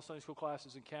around all the Sunday school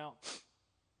classes and count.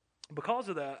 Because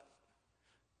of that,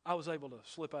 I was able to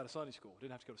slip out of Sunday school.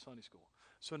 Didn't have to go to Sunday school.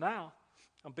 So now,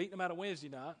 I'm beating them out of Wednesday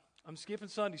night. I'm skipping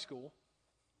Sunday school.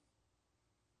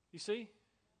 You see?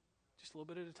 Just a little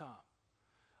bit at a time.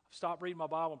 I've stopped reading my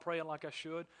Bible and praying like I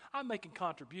should. I'm making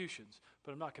contributions,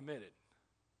 but I'm not committed.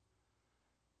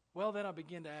 Well, then I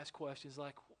begin to ask questions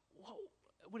like,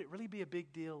 would it really be a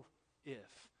big deal if?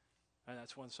 And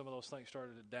that's when some of those things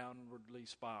started to downwardly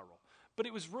spiral. But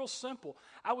it was real simple.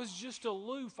 I was just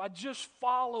aloof. I just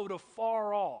followed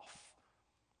afar off.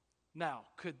 Now,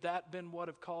 could that been what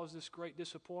have caused this great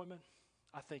disappointment?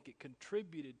 I think it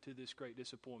contributed to this great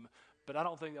disappointment, but I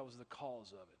don't think that was the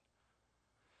cause of it.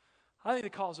 I think the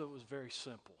cause of it was very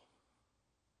simple.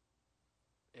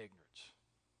 Ignorance.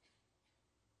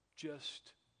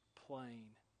 Just plain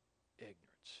ignorance.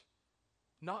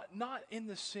 Not in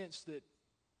the sense that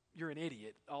you're an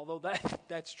idiot, although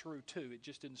that's true too. It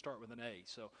just didn't start with an A.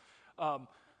 So,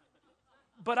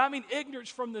 but I mean ignorance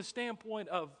from the standpoint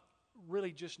of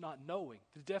really just not knowing.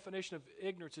 The definition of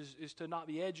ignorance is to not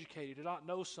be educated, to not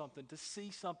know something, to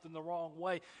see something the wrong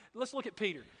way. Let's look at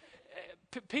Peter.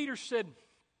 Peter said,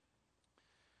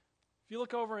 if you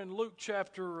look over in Luke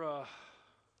chapter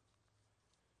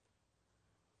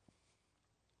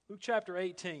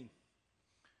 18,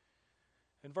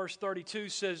 and verse 32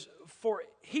 says, "For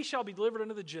he shall be delivered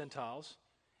unto the Gentiles,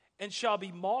 and shall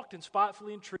be mocked and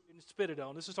spitefully entreated and spitted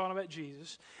on." This is talking about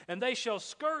Jesus. "And they shall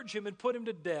scourge him and put him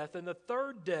to death, and the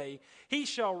third day he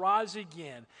shall rise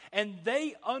again. And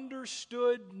they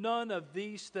understood none of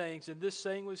these things, and this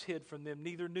saying was hid from them,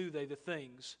 neither knew they the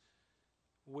things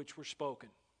which were spoken."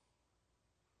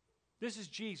 This is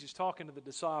Jesus talking to the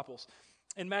disciples.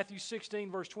 In Matthew 16,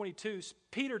 verse 22,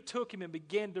 Peter took him and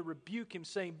began to rebuke him,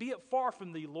 saying, "Be it far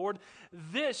from thee, Lord,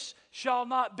 this shall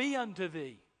not be unto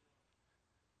thee."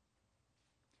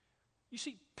 You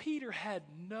see, Peter had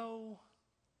no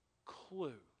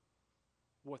clue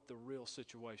what the real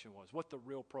situation was, what the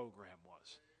real program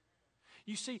was.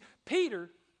 You see,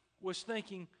 Peter was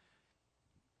thinking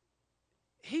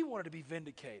he wanted to be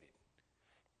vindicated.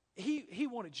 He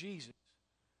wanted Jesus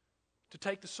to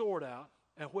take the sword out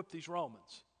and whip these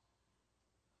Romans.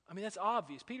 I mean, that's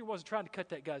obvious. Peter wasn't trying to cut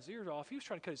that guy's ears off. He was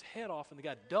trying to cut his head off, and the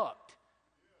guy ducked.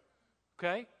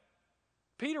 Okay?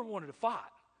 Peter wanted to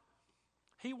fight.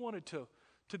 He wanted to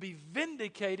be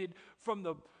vindicated from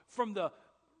the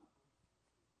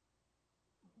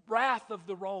wrath of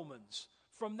the Romans,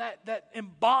 from that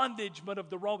embondagement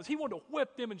of the Romans. He wanted to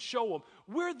whip them and show them,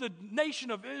 we're the nation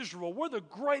of Israel. We're the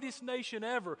greatest nation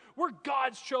ever. We're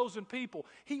God's chosen people.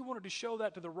 He wanted to show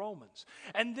that to the Romans.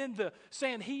 And then the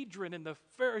Sanhedrin and the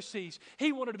Pharisees,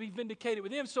 he wanted to be vindicated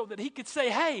with them so that he could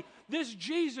say, hey, this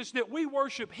Jesus that we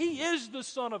worship, he is the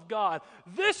Son of God.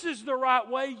 This is the right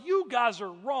way. You guys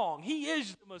are wrong. He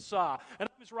is the Messiah. And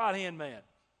I'm his right-hand man.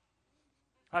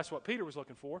 That's what Peter was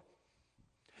looking for.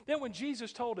 Then when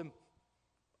Jesus told him,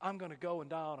 I'm going to go and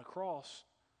die on a cross,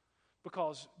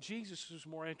 because Jesus was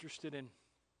more interested in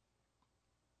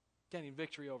gaining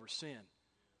victory over sin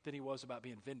than he was about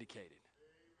being vindicated.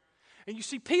 And you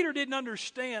see, Peter didn't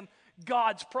understand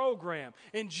God's program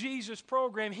and Jesus'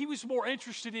 program. He was more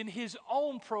interested in his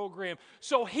own program.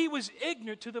 So he was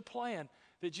ignorant to the plan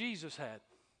that Jesus had.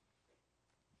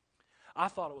 I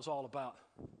thought it was all about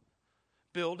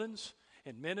buildings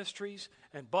and ministries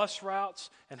and bus routes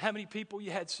and how many people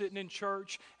you had sitting in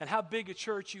church and how big a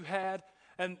church you had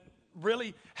and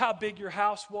really how big your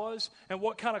house was and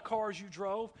what kind of cars you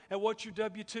drove and what your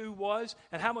W-2 was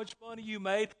and how much money you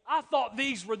made. I thought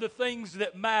these were the things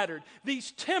that mattered.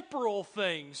 These temporal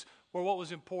things were what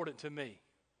was important to me.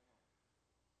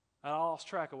 And I lost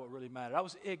track of what really mattered. I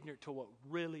was ignorant to what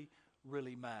really,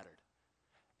 really mattered.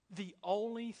 The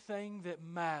only thing that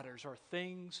matters are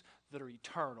things that are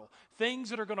eternal. Things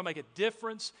that are going to make a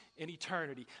difference in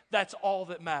eternity. That's all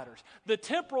that matters. The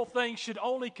temporal things should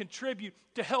only contribute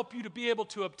to help you to be able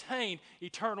to obtain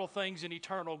eternal things and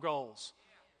eternal goals.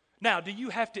 Now, do you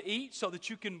have to eat so that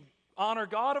you can honor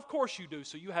God? Of course you do.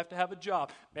 So you have to have a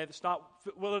job. Man that's not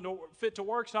fit to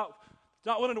work, it's not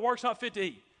willing to work, it's not fit to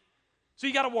eat. So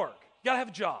you got to work. You got to have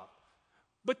a job.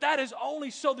 But that is only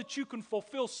so that you can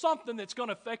fulfill something that's going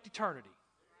to affect eternity.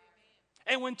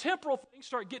 And when temporal things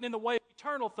start getting in the way of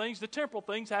eternal things, the temporal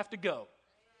things have to go.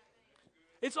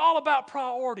 It's all about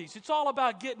priorities. It's all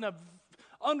about getting an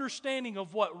understanding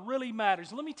of what really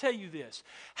matters. Let me tell you this.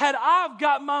 Had I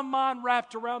got my mind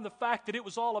wrapped around the fact that it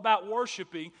was all about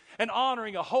worshiping and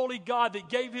honoring a holy God that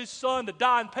gave his son to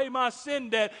die and pay my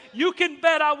sin debt, you can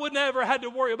bet I wouldn't ever had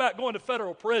to worry about going to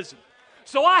federal prison.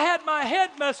 So I had my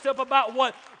head messed up about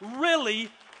what really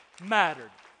mattered.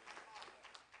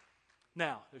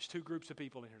 Now, there's two groups of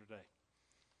people in here today.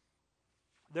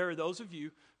 There are those of you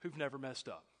who've never messed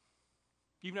up.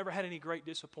 You've never had any great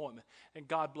disappointment, and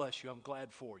God bless you. I'm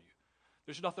glad for you.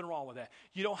 There's nothing wrong with that.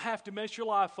 You don't have to mess your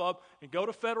life up and go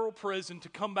to federal prison to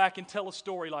come back and tell a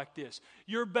story like this.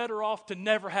 You're better off to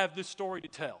never have this story to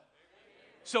tell.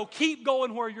 So keep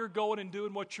going where you're going and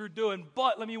doing what you're doing,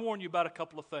 but let me warn you about a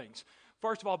couple of things.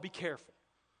 First of all, be careful.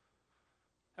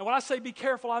 And when I say be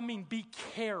careful, I mean be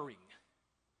caring.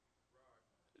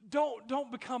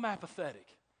 Don't become apathetic.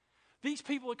 These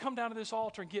people that come down to this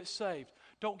altar and get saved,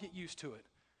 don't get used to it.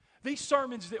 These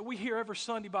sermons that we hear every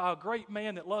Sunday by a great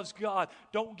man that loves God,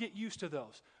 don't get used to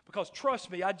those. Because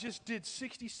trust me, I just did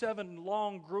 67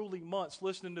 long, grueling months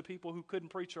listening to people who couldn't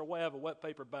preach their way out of a wet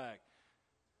paper bag.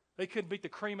 They couldn't beat the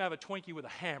cream out of a Twinkie with a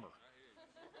hammer.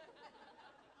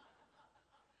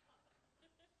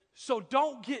 So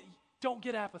don't get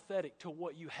apathetic to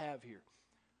what you have here.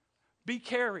 Be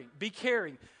caring.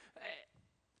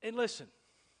 And listen,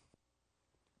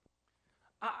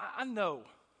 I know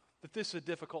that this is a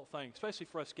difficult thing, especially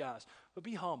for us guys, but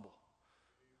be humble.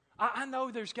 I know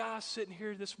there's guys sitting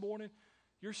here this morning,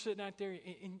 you're sitting out there,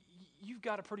 and you've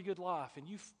got a pretty good life, and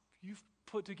you've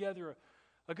put together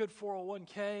a good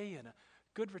 401k and a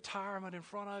good retirement in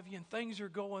front of you, and things are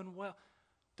going well.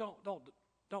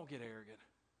 Don't get arrogant,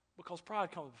 because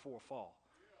pride comes before a fall.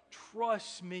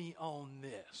 Trust me on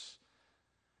this.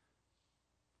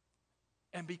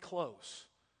 And be close.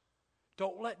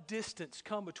 Don't let distance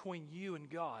come between you and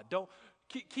God. Don't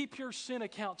keep your sin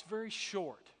accounts very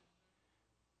short.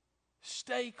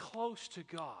 Stay close to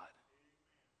God.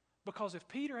 Because if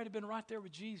Peter had been right there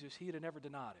with Jesus, he would have never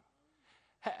denied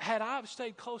him. Had I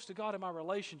stayed close to God in my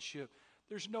relationship,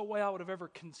 there's no way I would have ever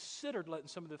considered letting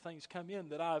some of the things come in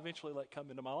that I eventually let come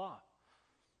into my life.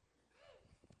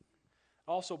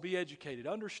 Also, be educated.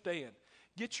 Understand.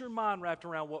 Get your mind wrapped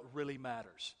around what really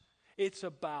matters. It's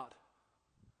about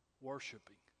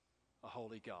worshiping a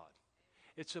holy God.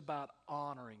 It's about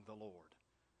honoring the Lord.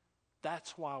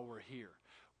 That's why we're here.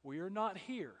 We are not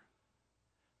here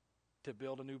to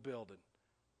build a new building,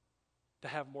 to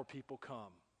have more people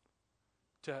come,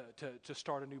 to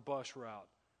start a new bus route,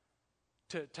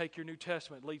 to take your New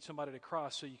Testament, lead somebody to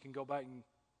Christ so you can go back and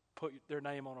put their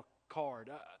name on a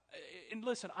card. And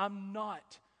listen, I'm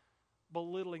not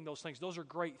belittling those things. Those are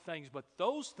great things, but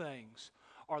those things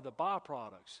are the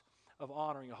byproducts of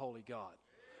honoring a holy God.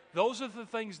 Those are the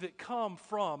things that come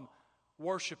from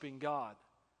worshiping God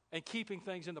and keeping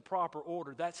things in the proper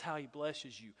order. That's how He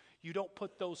blesses you. You don't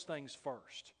put those things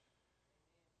first.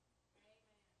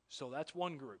 So that's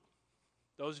one group.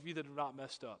 Those of you that have not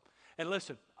messed up. And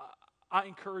listen, I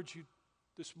encourage you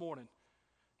this morning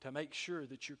to make sure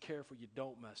that you're careful you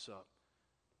don't mess up.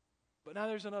 But now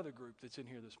there's another group that's in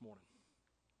here this morning.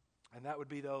 And that would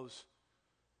be those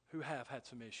who have had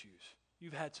some issues.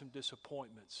 You've had some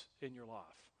disappointments in your life.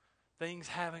 Things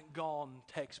haven't gone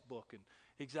textbook and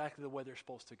exactly the way they're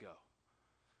supposed to go.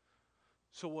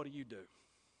 So what do you do?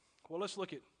 Well, let's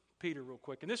look at Peter real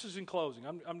quick. And this is in closing.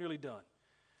 I'm nearly done.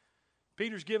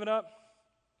 Peter's given up,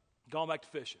 gone back to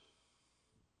fishing.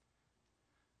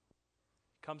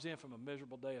 Comes in from a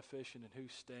miserable day of fishing, and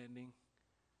who's standing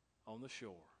on the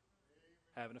shore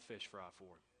having a fish fry for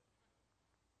him?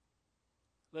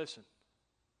 Listen,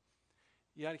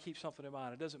 you got to keep something in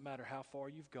mind. It doesn't matter how far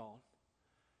you've gone,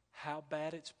 how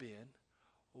bad it's been,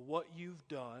 what you've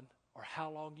done, or how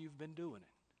long you've been doing it.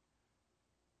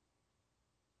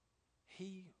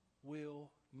 He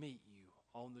will meet you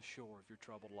on the shore of your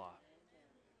troubled life.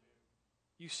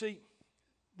 You see,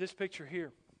 this picture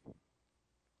here,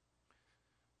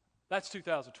 that's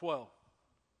 2012.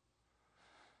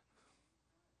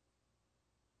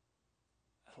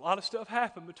 A lot of stuff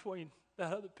happened between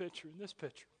that other picture and this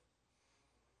picture.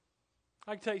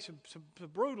 I can tell you some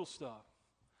brutal stuff.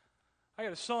 I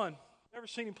got a son, never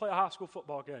seen him play a high school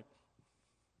football game.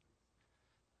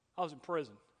 I was in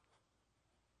prison.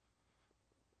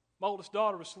 My oldest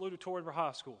daughter was salutatorian for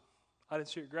high school. I didn't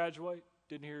see her graduate,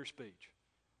 didn't hear her speech.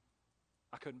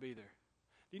 I couldn't be there.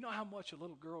 Do you know how much a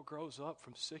little girl grows up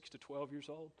from 6 to 12 years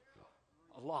old?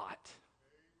 A lot.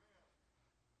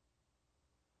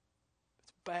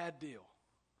 It's a bad deal.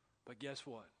 But guess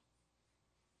what?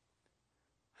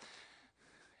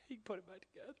 He can put it back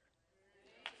together.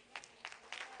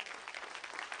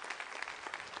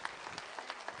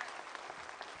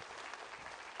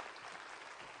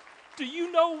 Do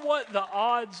you know what the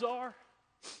odds are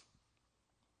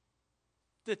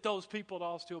that those people will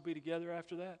all still be together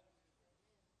after that?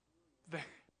 Very,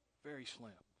 very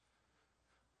slim.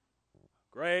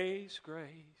 Grace, grace,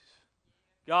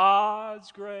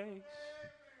 God's grace.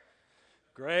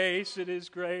 Grace, it is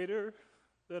greater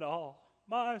than all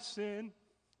my sin.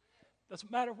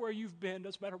 Doesn't matter where you've been,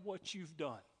 doesn't matter what you've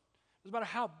done. Doesn't matter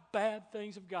how bad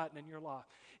things have gotten in your life.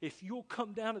 If you'll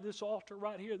come down to this altar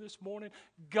right here this morning,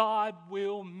 God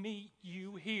will meet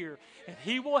you here. And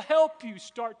He will help you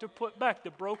start to put back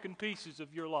the broken pieces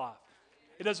of your life.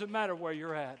 It doesn't matter where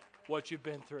you're at, what you've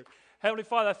been through. Heavenly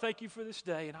Father, I thank You for this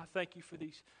day, and I thank You for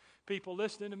these people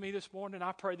listening to me this morning.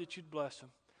 I pray that You'd bless them.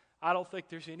 I don't think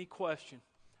there's any question.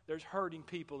 There's hurting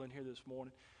people in here this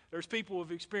morning. There's people who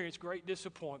have experienced great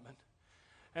disappointment.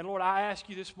 And Lord, I ask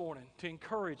You this morning to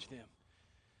encourage them.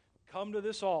 come to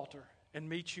this altar and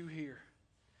meet you here.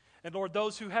 And Lord,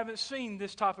 those who haven't seen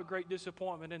this type of great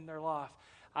disappointment in their life,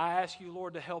 I ask you,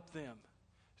 Lord, to help them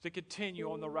to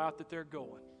continue on the route that they're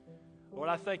going. Lord,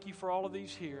 I thank you for all of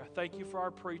these here. I thank you for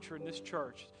our preacher in this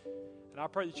church. And I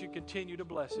pray that you continue to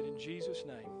bless it in Jesus'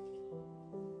 name.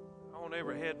 I want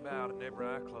every head bowed and every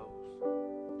eye closed.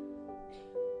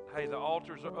 Hey, the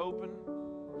altars are open.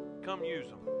 Come use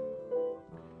them.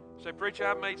 Say, preacher,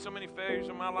 I've made so many failures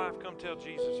in my life. Come tell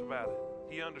Jesus about it.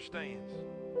 He understands.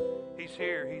 He's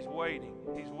here. He's waiting.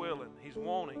 He's willing. He's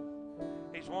wanting.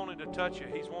 He's wanting to touch you.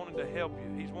 He's wanting to help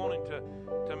you. He's wanting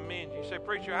to mend you. Say,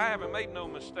 preacher, I haven't made no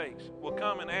mistakes. Well,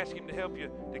 come and ask him to help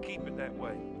you to keep it that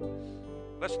way.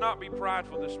 Let's not be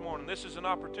prideful this morning. This is an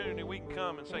opportunity we can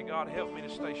come and say, God, help me to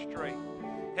stay straight.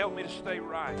 Help me to stay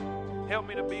right. Help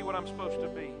me to be what I'm supposed to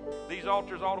be. These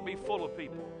altars ought to be full of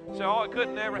people. Say, oh, it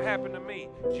couldn't ever happen to me.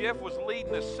 Jeff was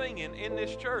leading us singing in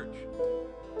this church.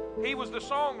 He was the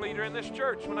song leader in this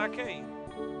church when I came.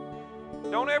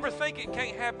 Don't ever think it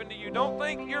can't happen to you. Don't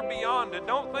think you're beyond it.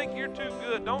 Don't think you're too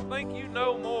good. Don't think you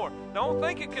know more. Don't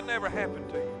think it can never happen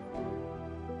to you.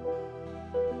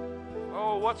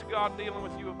 Oh, what's God dealing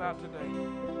with you about today?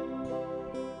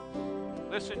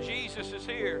 Listen, Jesus is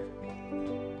here.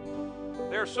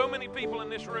 There are so many people in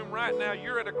this room right now.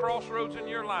 You're at a crossroads in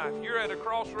your life. You're at a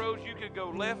crossroads. You could go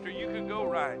left or you could go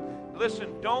right.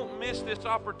 Listen, don't miss this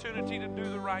opportunity to do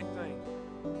the right thing.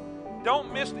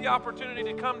 Don't miss the opportunity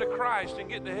to come to Christ and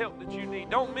get the help that you need.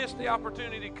 Don't miss the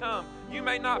opportunity to come. You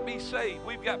may not be saved.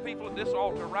 We've got people at this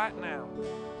altar right now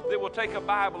that will take a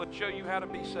Bible and show you how to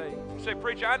be saved. You say,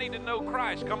 preacher, I need to know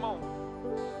Christ. Come on.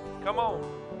 Come on.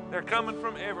 They're coming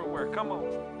from everywhere. Come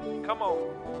on. Come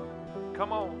on.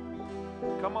 Come on.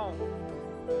 Come on.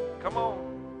 Come on.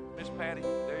 Miss Patty,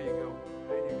 there you go.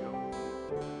 There you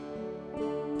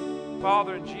go.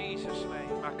 Father, in Jesus'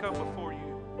 name, I come before you.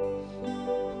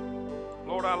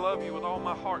 Lord, I love you with all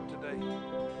my heart today.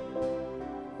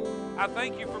 I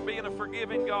thank you for being a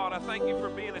forgiving God. I thank you for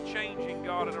being a changing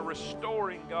God and a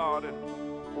restoring God. And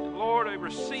Lord, a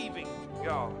receiving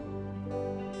God.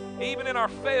 Even in our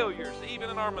failures, even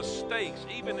in our mistakes,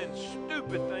 even in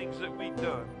stupid things that we've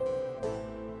done.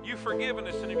 You've forgiven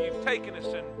us and you've taken us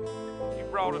and you've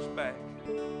brought us back.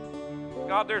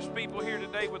 God, there's people here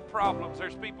today with problems.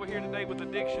 There's people here today with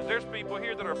addictions. There's people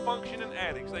here that are functioning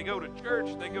addicts. They go to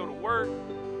church, they go to work,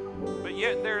 but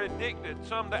yet they're addicted.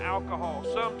 Some to alcohol,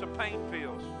 some to pain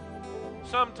pills,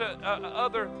 some to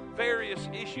other various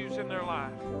issues in their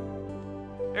life.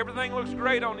 Everything looks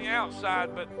great on the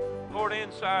outside, but Lord,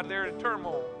 inside they're in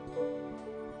turmoil.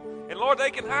 And Lord,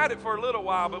 they can hide it for a little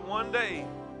while, but one day,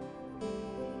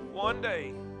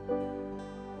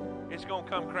 it's going to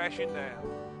come crashing down.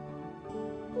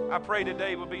 I pray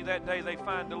today will be that day they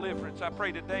find deliverance. I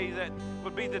pray today that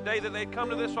would be the day that they come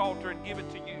to this altar and give it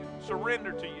to you,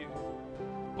 surrender to you.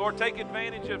 Lord, take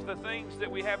advantage of the things that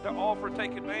we have to offer.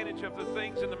 Take advantage of the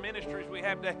things in the ministries we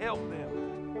have to help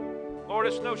them. Lord,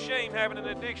 it's no shame having an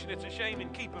addiction. It's a shame in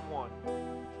keeping one.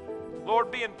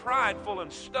 Lord, being prideful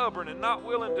and stubborn and not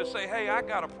willing to say, hey, I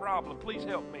got a problem. Please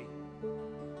help me.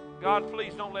 God,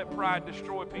 please don't let pride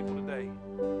destroy people today.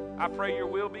 I pray your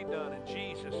will be done. In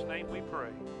Jesus' name we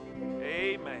pray.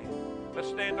 Amen. Let's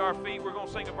stand to our feet. We're going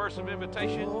to sing a verse of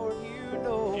invitation.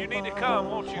 If you need to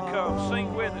come, won't you come?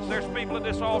 Sing with us. There's people at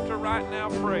this altar right now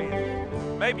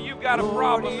praying. Maybe you've got a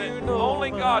problem that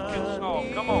only God can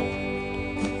solve. Come on.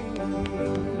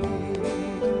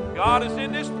 God is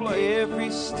in this place. If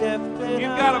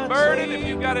you've got a burden, if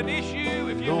you've got an issue,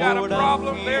 if you've got a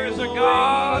problem, there is a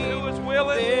God who is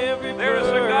willing. There is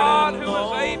a God who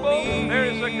is able. There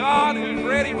is a God who's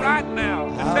ready right now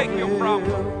to take your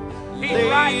problem. He's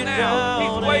right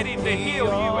now. He's waiting to heal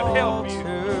you and help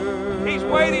you. He's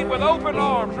waiting with open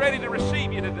arms, ready to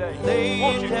receive you today.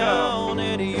 Won't you come?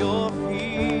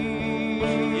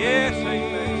 Yes,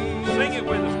 amen. Sing it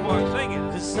with us, boy. Sing it.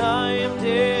 'Cause I am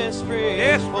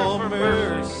desperate for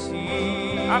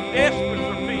mercy. I'm desperate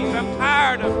for peace. I'm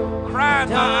tired of crying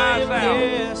my eyes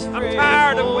out. I'm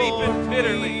tired of weeping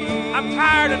bitterly. I'm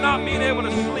tired of not being able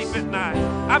to sleep at night.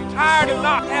 I'm tired of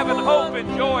not having hope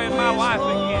and joy in my life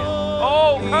again.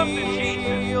 Oh, come to Jesus.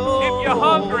 If you're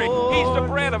hungry, He's the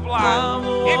bread of life.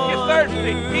 If you're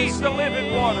thirsty, He's the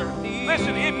living water.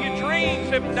 Listen, if your dreams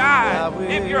have died,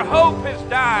 if your hope has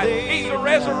died, He's the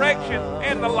resurrection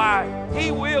and the life. He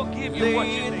will give you what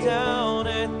you need.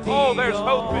 Oh, there's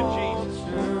hope in Jesus.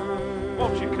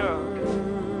 Won't you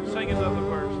come? Sing another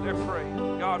verse. They're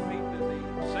praying. God meet the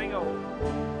need. Sing on.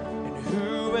 And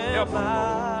who am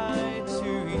I to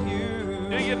you?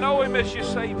 Do you know Him as your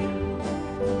Savior?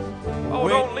 Oh,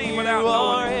 don't leave without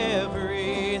knowing Him.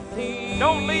 Everything.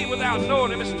 Don't leave without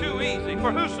knowing Him. It's too easy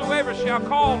For whosoever shall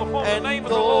call upon the name of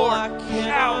the Lord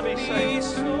shall be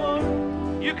saved.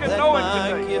 You can know it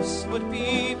today. Gifts would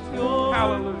be pure.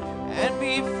 Hallelujah. And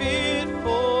be fit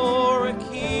for a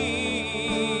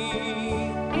king.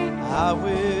 I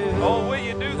will. Oh, will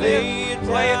you do this?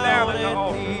 Lay it down at the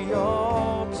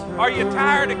altar. Are you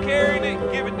tired of carrying it?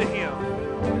 Give it to Him.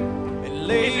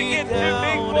 Is it getting too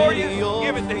big for you?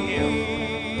 Give it to Him.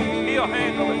 He'll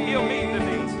handle it. He'll meet the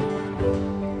needs.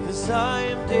 'Cause I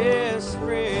am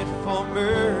desperate for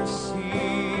mercy.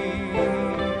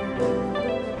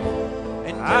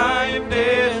 And I am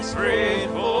desperate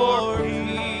for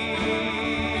peace.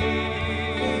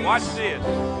 Watch this.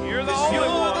 You're the only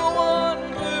one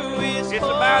who is It's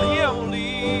about Him.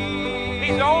 holy.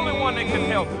 He's the only one that can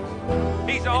help us.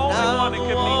 He's the only one that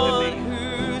can meet the need.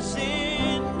 Who's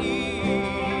in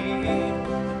need.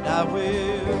 I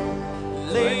will